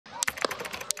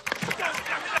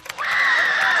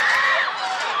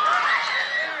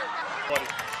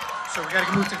So we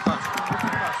gotta move to the bus.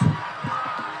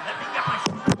 Let me get my...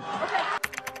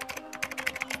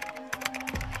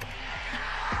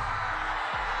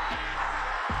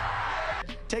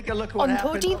 Take a look at what happened.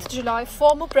 On 13th July,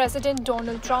 former President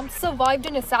Donald Trump survived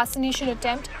an assassination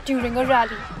attempt during a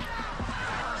rally.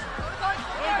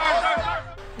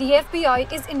 The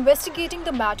FBI is investigating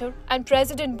the matter, and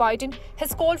President Biden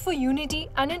has called for unity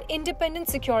and an independent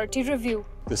security review.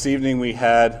 This evening we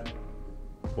had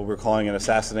what we're calling an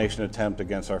assassination attempt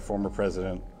against our former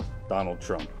president, Donald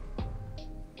Trump.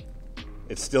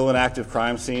 It's still an active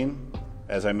crime scene.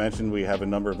 As I mentioned, we have a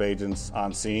number of agents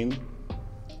on scene.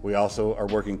 We also are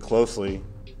working closely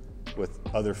with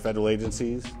other federal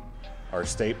agencies, our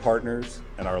state partners,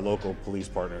 and our local police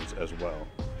partners as well.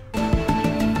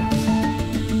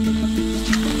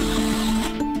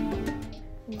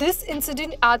 This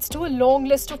incident adds to a long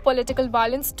list of political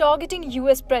violence targeting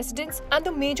US presidents and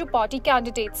the major party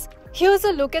candidates. Here's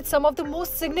a look at some of the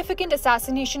most significant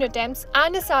assassination attempts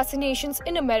and assassinations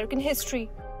in American history.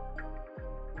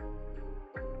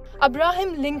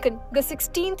 Abraham Lincoln, the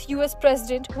 16th US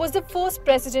president, was the first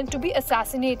president to be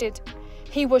assassinated.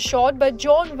 He was shot by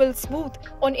John Wilkes Booth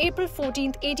on April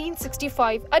 14,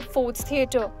 1865 at Ford's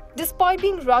Theatre. Despite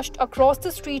being rushed across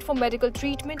the street for medical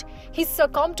treatment, he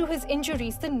succumbed to his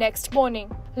injuries the next morning.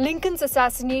 Lincoln's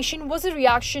assassination was a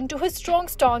reaction to his strong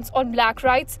stance on black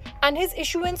rights and his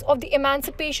issuance of the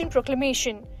Emancipation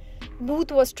Proclamation.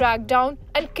 Booth was tracked down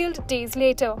and killed days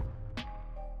later.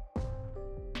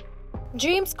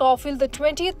 James Garfield, the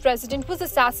 20th president, was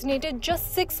assassinated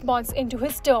just 6 months into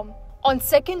his term. On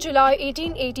 2 July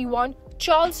 1881,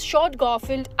 Charles shot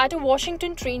Garfield at a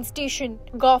Washington train station.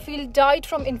 Garfield died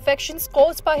from infections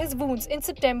caused by his wounds in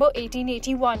September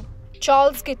 1881.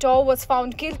 Charles Guiteau was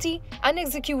found guilty and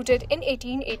executed in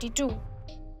 1882.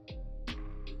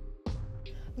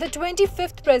 The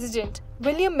 25th president,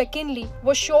 William McKinley,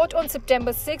 was shot on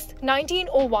September 6,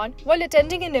 1901 while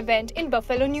attending an event in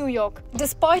Buffalo, New York.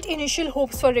 Despite initial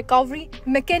hopes for recovery,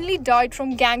 McKinley died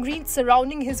from gangrene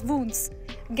surrounding his wounds.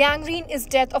 Gangrene is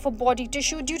death of a body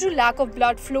tissue due to lack of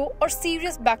blood flow or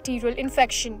serious bacterial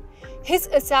infection. His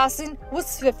assassin was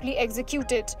swiftly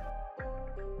executed.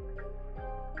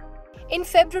 In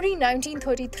February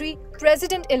 1933,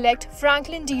 President-elect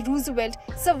Franklin D. Roosevelt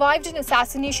survived an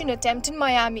assassination attempt in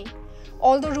Miami.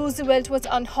 Although Roosevelt was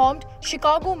unharmed,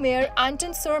 Chicago Mayor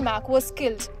Anton Cermak was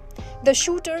killed. The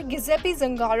shooter, Giuseppe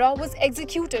Zangara, was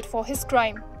executed for his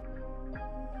crime.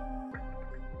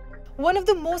 One of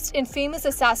the most infamous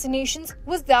assassinations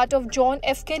was that of John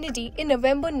F. Kennedy in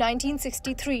November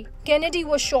 1963. Kennedy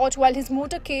was shot while his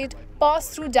motorcade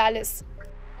passed through Dallas.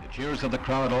 The cheers of the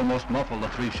crowd almost muffle the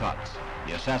 3 shots.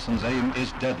 The assassin's aim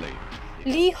is deadly.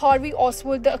 Lee Harvey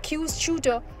Oswald, the accused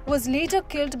shooter, was later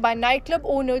killed by nightclub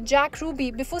owner Jack Ruby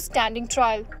before standing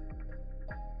trial.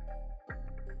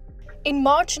 In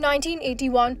March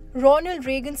 1981, Ronald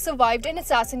Reagan survived an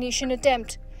assassination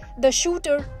attempt. The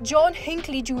shooter, John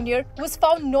Hinckley Jr., was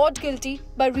found not guilty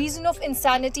by reason of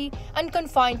insanity and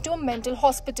confined to a mental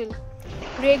hospital.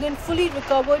 Reagan fully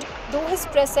recovered, though his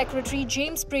press secretary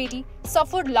James Brady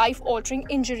suffered life-altering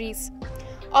injuries.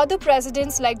 Other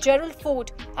presidents like Gerald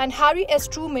Ford and Harry S.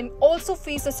 Truman also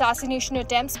faced assassination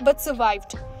attempts but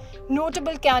survived.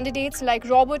 Notable candidates like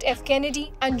Robert F.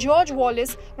 Kennedy and George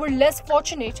Wallace were less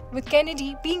fortunate, with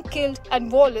Kennedy being killed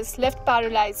and Wallace left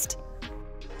paralyzed.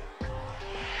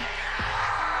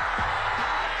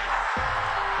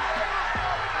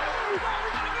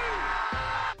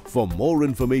 For more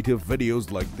informative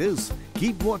videos like this,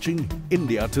 keep watching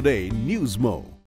India Today News Mo.